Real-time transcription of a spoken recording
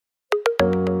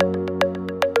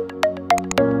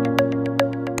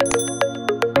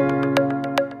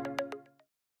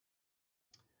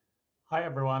Hi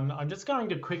everyone, I'm just going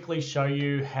to quickly show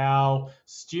you how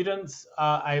students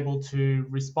are able to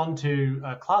respond to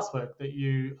classwork that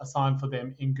you assign for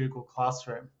them in Google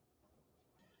Classroom.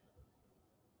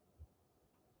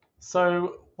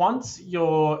 So once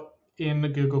you're in the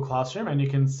Google Classroom and you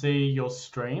can see your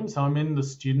stream, so I'm in the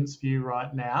students view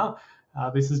right now.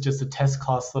 This is just a test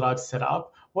class that I've set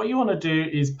up. What you want to do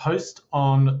is post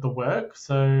on the work.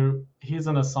 So here's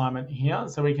an assignment here.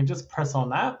 So we can just press on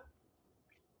that.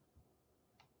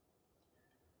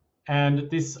 And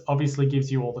this obviously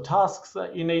gives you all the tasks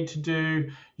that you need to do.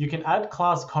 You can add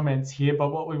class comments here,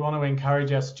 but what we want to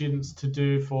encourage our students to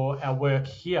do for our work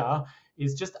here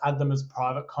is just add them as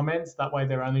private comments. That way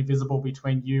they're only visible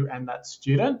between you and that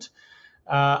student.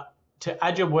 To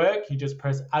add your work, you just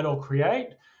press add or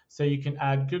create. So you can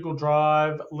add Google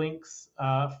Drive links,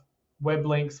 web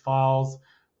links, files,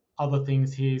 other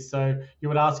things here. So you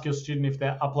would ask your student if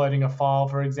they're uploading a file,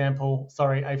 for example,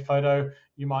 a photo,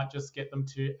 you might just get them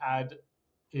to add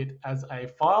it as a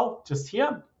file just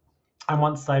here. And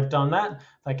once they've done that,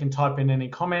 they can type in any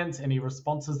comments, any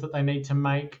responses that they need to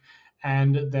make,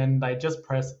 and then they just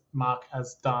press mark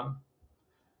as done.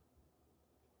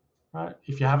 Right?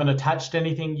 If you haven't attached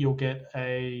anything, you'll get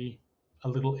a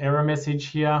little error message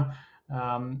here.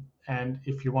 And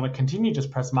if you want to continue,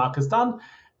 just press mark as done.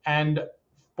 And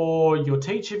for your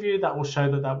teacher view, that will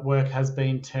show that that work has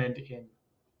been turned in.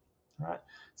 All right.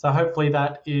 So hopefully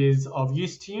that is of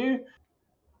use to you.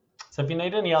 So if you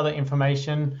need any other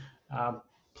information,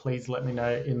 please let me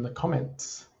know in the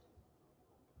comments.